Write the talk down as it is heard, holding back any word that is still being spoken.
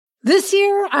This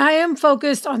year, I am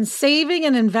focused on saving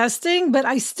and investing, but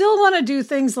I still want to do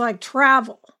things like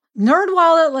travel.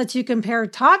 NerdWallet lets you compare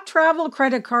top travel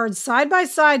credit cards side by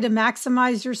side to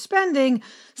maximize your spending,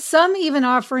 some even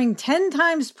offering 10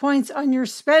 times points on your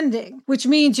spending, which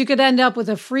means you could end up with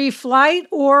a free flight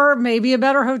or maybe a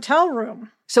better hotel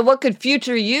room. So what could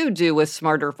future you do with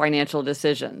smarter financial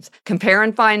decisions? Compare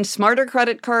and find smarter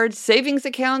credit cards, savings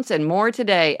accounts, and more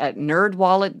today at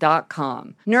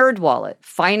nerdwallet.com. NerdWallet,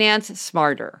 finance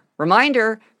smarter.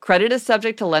 Reminder, credit is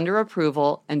subject to lender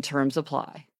approval and terms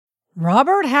apply.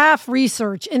 Robert Half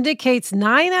research indicates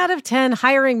 9 out of 10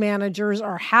 hiring managers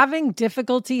are having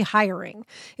difficulty hiring.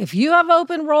 If you have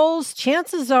open roles,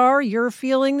 chances are you're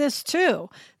feeling this too.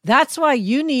 That's why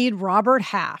you need Robert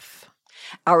Half.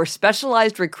 Our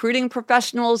specialized recruiting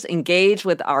professionals engage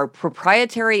with our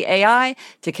proprietary AI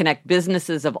to connect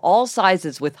businesses of all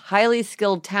sizes with highly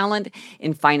skilled talent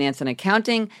in finance and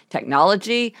accounting,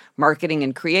 technology, marketing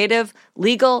and creative,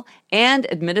 legal, and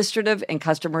administrative and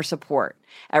customer support.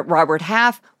 At Robert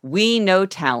Half, we know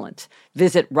talent.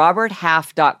 Visit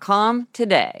roberthalf.com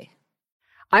today.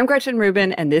 I'm Gretchen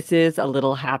Rubin, and this is A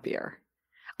Little Happier.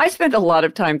 I spend a lot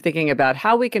of time thinking about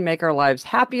how we can make our lives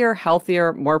happier,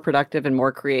 healthier, more productive, and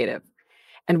more creative.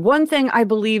 And one thing I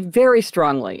believe very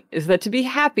strongly is that to be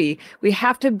happy, we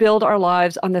have to build our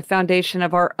lives on the foundation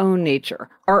of our own nature,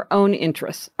 our own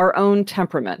interests, our own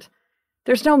temperament.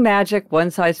 There's no magic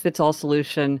one-size-fits-all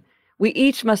solution. We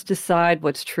each must decide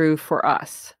what's true for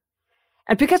us.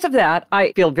 And because of that,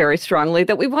 I feel very strongly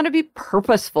that we want to be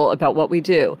purposeful about what we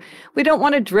do. We don't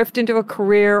want to drift into a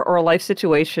career or a life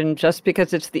situation just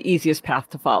because it's the easiest path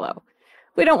to follow.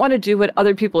 We don't want to do what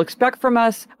other people expect from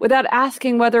us without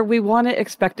asking whether we want to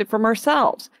expect it from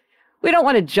ourselves. We don't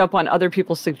want to jump on other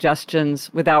people's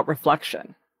suggestions without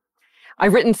reflection.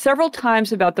 I've written several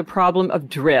times about the problem of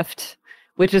drift,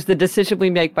 which is the decision we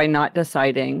make by not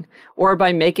deciding, or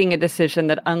by making a decision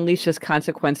that unleashes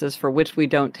consequences for which we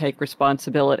don't take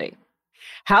responsibility.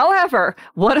 However,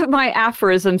 one of my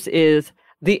aphorisms is,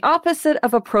 the opposite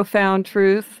of a profound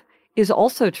truth is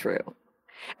also true.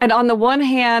 And on the one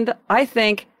hand, I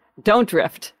think, don't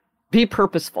drift, be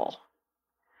purposeful.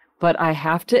 But I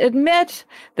have to admit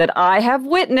that I have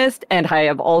witnessed, and I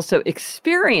have also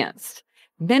experienced,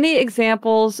 many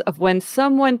examples of when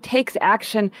someone takes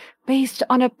action based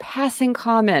on a passing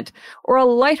comment or a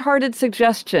lighthearted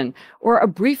suggestion or a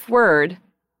brief word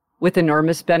with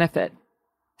enormous benefit.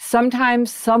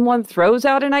 Sometimes someone throws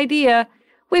out an idea,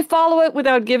 we follow it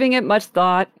without giving it much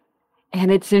thought,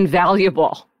 and it's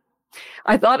invaluable.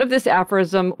 I thought of this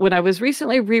aphorism when I was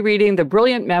recently rereading the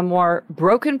brilliant memoir,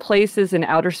 Broken Places in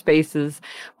Outer Spaces,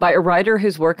 by a writer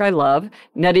whose work I love,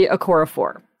 Nnedi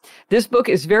Okorafor. This book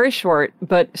is very short,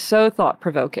 but so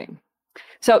thought-provoking.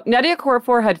 So Nnedi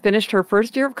Okorafor had finished her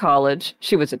first year of college.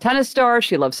 She was a tennis star,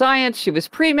 she loved science, she was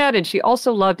pre-med, and she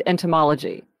also loved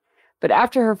entomology. But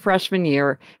after her freshman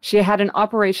year, she had an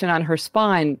operation on her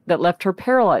spine that left her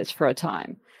paralyzed for a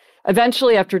time.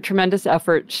 Eventually, after tremendous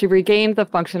effort, she regained the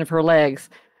function of her legs,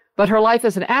 but her life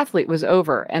as an athlete was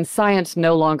over, and science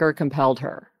no longer compelled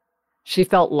her. She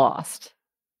felt lost.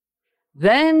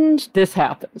 Then this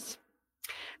happens.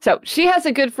 So she has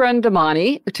a good friend,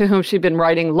 Damani, to whom she'd been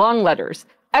writing long letters,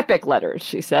 epic letters,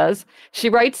 she says. She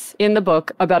writes in the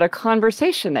book about a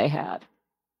conversation they had.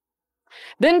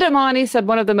 Then Damani said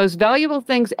one of the most valuable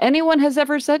things anyone has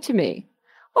ever said to me.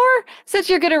 Or,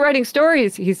 since you're good at writing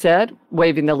stories, he said,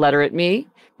 waving the letter at me,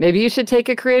 maybe you should take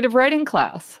a creative writing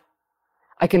class.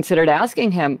 I considered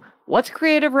asking him, what's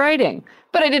creative writing?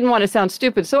 But I didn't want to sound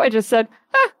stupid, so I just said,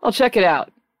 I'll check it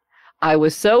out. I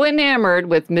was so enamored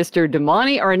with Mr.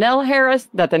 Damani Arnell Harris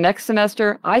that the next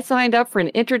semester I signed up for an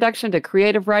introduction to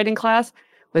creative writing class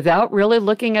without really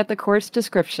looking at the course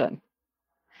description.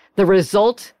 The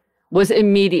result was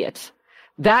immediate.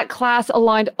 That class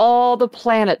aligned all the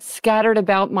planets scattered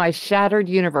about my shattered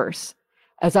universe.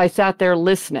 As I sat there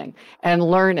listening and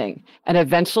learning and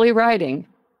eventually writing,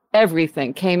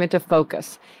 everything came into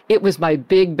focus. It was my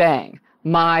big bang.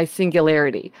 My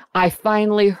singularity. I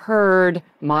finally heard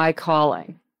my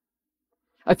calling.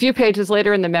 A few pages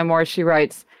later in the memoir, she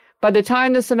writes, by the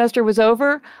time the semester was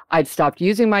over, I'd stopped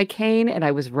using my cane and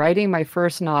I was writing my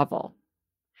first novel.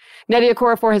 Nnedi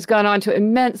Okorafor has gone on to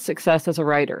immense success as a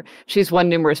writer. She's won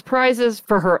numerous prizes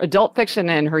for her adult fiction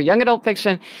and her young adult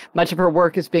fiction. Much of her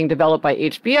work is being developed by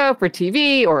HBO for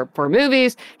TV or for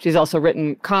movies. She's also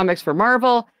written comics for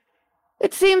Marvel.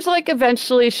 It seems like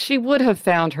eventually she would have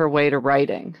found her way to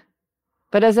writing.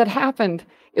 But as it happened,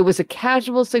 it was a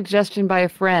casual suggestion by a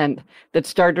friend that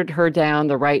started her down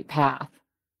the right path.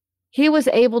 He was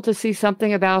able to see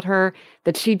something about her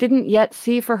that she didn't yet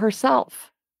see for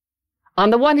herself. On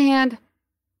the one hand,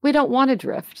 we don't want to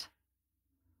drift.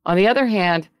 On the other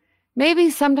hand,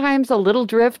 maybe sometimes a little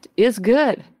drift is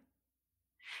good.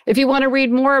 If you want to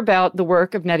read more about the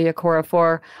work of Nnedi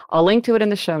Okorafor, I'll link to it in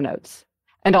the show notes.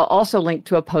 And I'll also link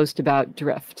to a post about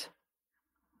drift.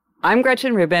 I'm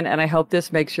Gretchen Rubin, and I hope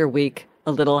this makes your week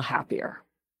a little happier.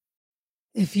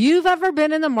 If you've ever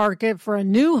been in the market for a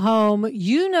new home,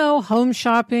 you know home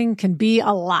shopping can be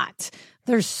a lot.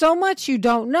 There's so much you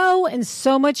don't know and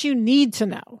so much you need to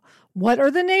know. What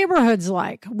are the neighborhoods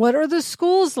like? What are the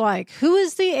schools like? Who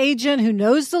is the agent who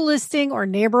knows the listing or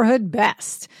neighborhood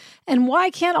best? And why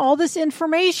can't all this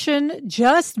information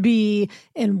just be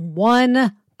in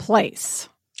one place?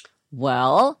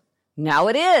 Well, now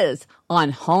it is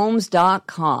on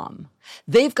Homes.com.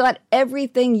 They've got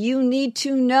everything you need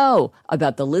to know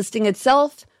about the listing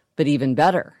itself, but even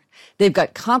better, they've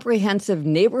got comprehensive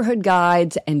neighborhood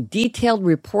guides and detailed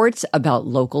reports about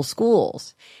local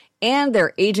schools. And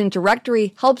their agent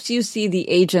directory helps you see the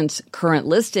agent's current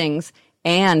listings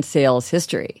and sales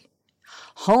history.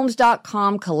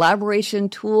 Homes.com collaboration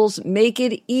tools make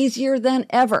it easier than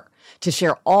ever to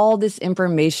share all this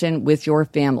information with your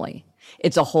family.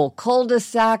 It's a whole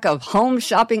cul-de-sac of home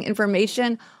shopping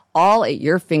information all at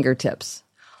your fingertips.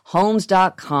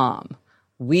 Homes.com.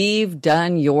 We've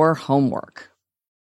done your homework.